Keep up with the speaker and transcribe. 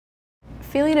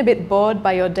Feeling a bit bored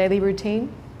by your daily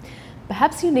routine?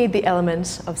 Perhaps you need the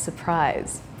element of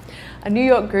surprise. A New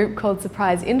York group called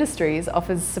Surprise Industries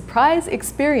offers surprise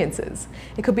experiences.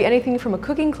 It could be anything from a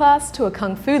cooking class to a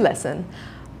kung fu lesson,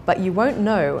 but you won't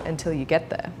know until you get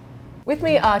there. With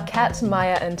me are Kat,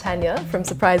 Maya and Tanya from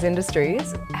Surprise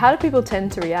Industries. How do people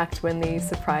tend to react when the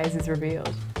surprise is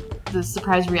revealed? The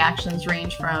surprise reactions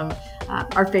range from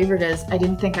our favorite is, I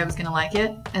didn't think I was going to like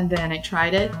it, and then I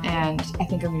tried it, and I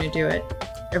think I'm going to do it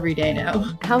every day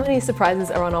now. How many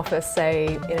surprises are on offer,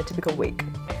 say, in a typical week?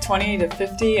 20 to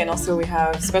 50, and also we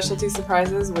have specialty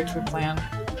surprises, which we plan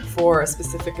for a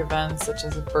specific event, such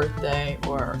as a birthday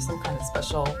or some kind of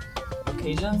special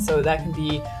occasion. So that can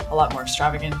be a lot more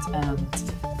extravagant, and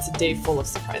it's a day full of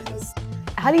surprises.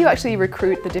 How do you actually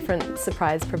recruit the different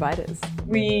surprise providers?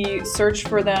 We search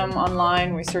for them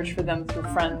online, we search for them through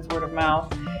friends, word of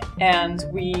mouth, and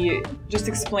we just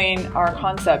explain our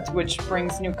concept, which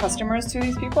brings new customers to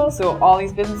these people. So all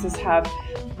these businesses have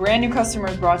brand new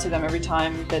customers brought to them every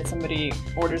time that somebody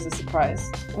orders a surprise.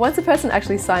 Once a person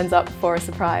actually signs up for a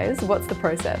surprise, what's the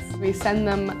process? We send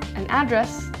them an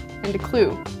address and a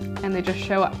clue, and they just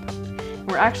show up.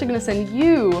 We're actually going to send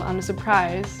you on a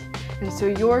surprise, and so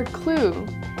your clue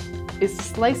is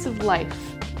slice of life.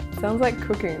 Sounds like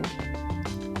cooking.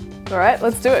 All right,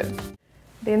 let's do it.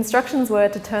 The instructions were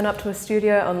to turn up to a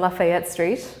studio on Lafayette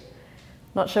Street.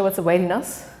 Not sure what's awaiting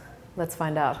us. Let's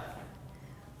find out.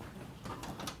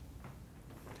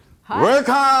 Hi.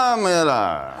 Welcome,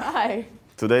 Ella! Hi.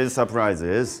 Today's surprise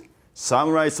is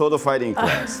Samurai Sword Fighting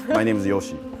class. My name is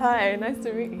Yoshi. Hi, nice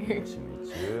to meet you. Nice to meet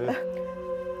you.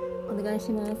 お願い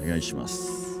します。お願いしま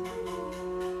す。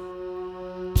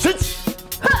7、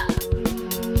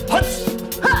8、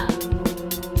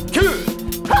9、10、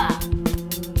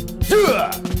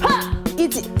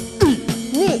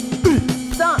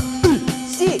1、2、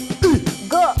3、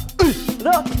4、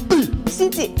5、6、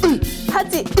7、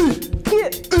8、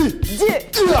9、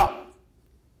10。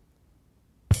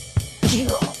You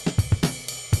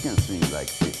can swing like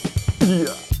this.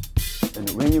 Yeah. And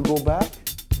when you go back,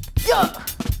 Yeah!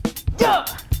 Yeah!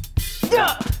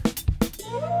 Yeah!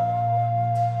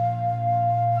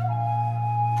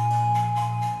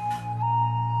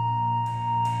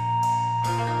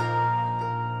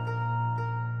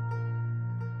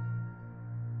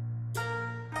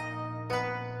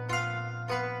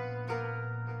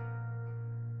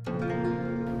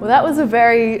 Well, that was a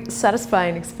very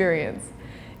satisfying experience.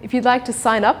 If you'd like to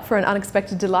sign up for an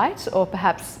unexpected delight, or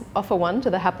perhaps offer one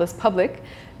to the hapless public,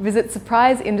 visit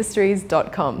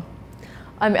surpriseindustries.com.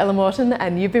 I'm Ella Morton,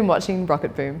 and you've been watching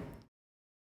Rocketboom.